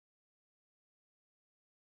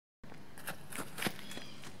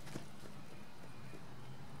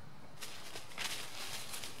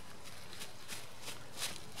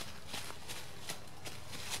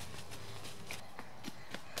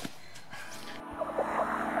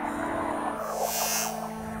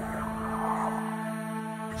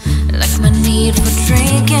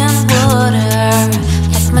making water,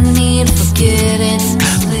 like my need for getting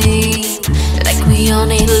sleep, like we all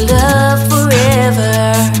need love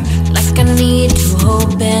forever, like I need to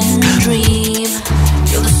hope and dream.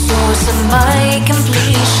 You're the source of my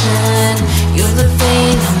completion, you're the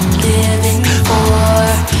thing I'm living for.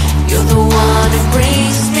 You're the one who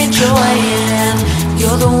brings me joy and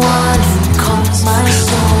you're the one who calms my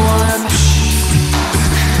storm.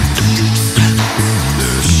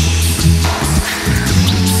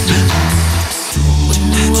 When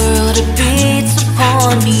the world it beats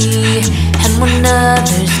upon me and when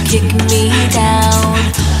others kick me down,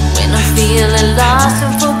 when I'm feeling lost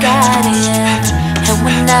and forgotten, and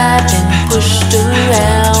when I've been pushed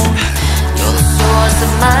around, you're the source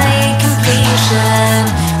of my completion.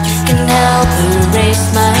 You can help erase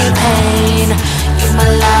my pain. You're my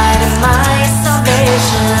light and my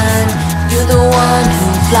salvation. You're the one who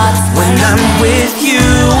blots my When I'm pain. with you,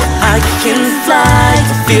 I can fly,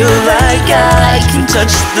 feel like I can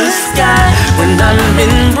touch the sky. When I'm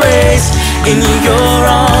embraced in your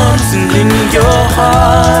arms and in your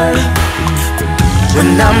heart.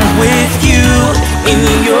 When I'm with you, in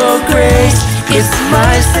your grace, it's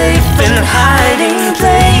my safe and hiding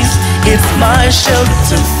place. It's my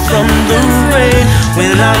shelter from the rain.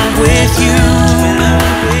 When I'm with you, when I'm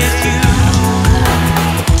with you.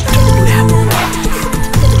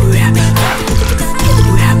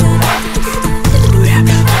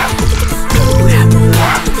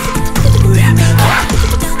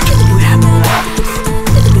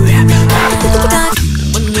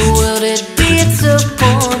 When the world it beats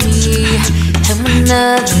upon me and when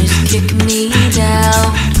others kick me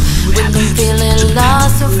down, when I'm feeling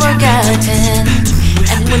lost and forgotten,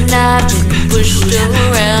 and when I've been pushed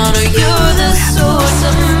around, oh, you're the source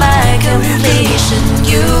of my completion.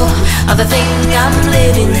 You are the thing I'm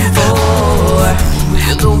living for.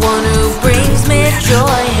 You're the one who brings me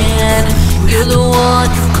joy and you're the one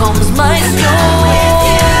who calms my storm.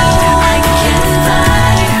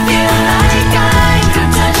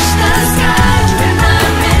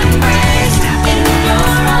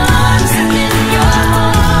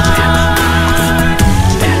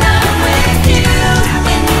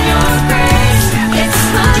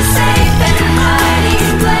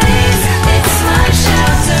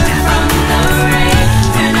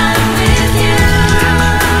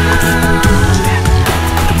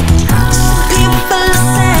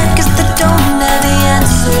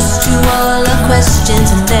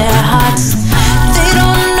 Questions in their hearts. They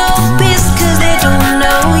don't know peace cause they don't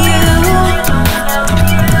know you.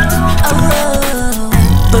 Oh,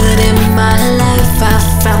 but in my life I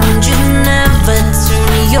found you never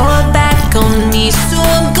turn your back on me. So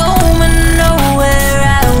I'm going nowhere,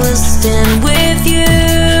 I will stand with you.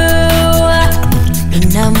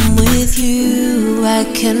 When I'm with you, I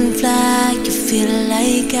can fly. You feel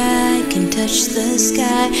like I can touch the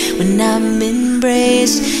sky. When I'm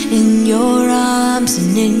embraced in your arms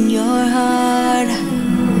and in your heart.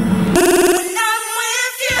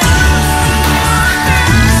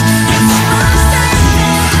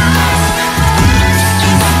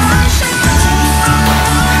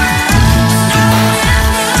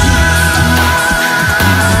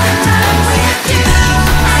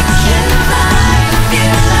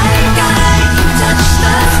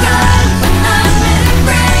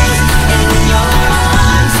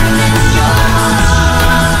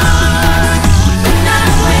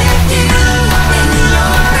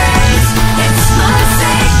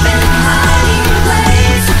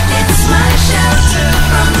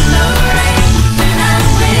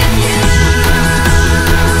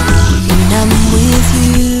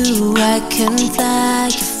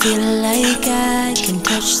 Feel like I can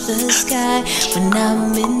touch the sky when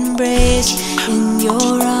I'm embraced in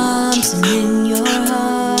your arms and in your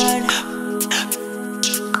heart.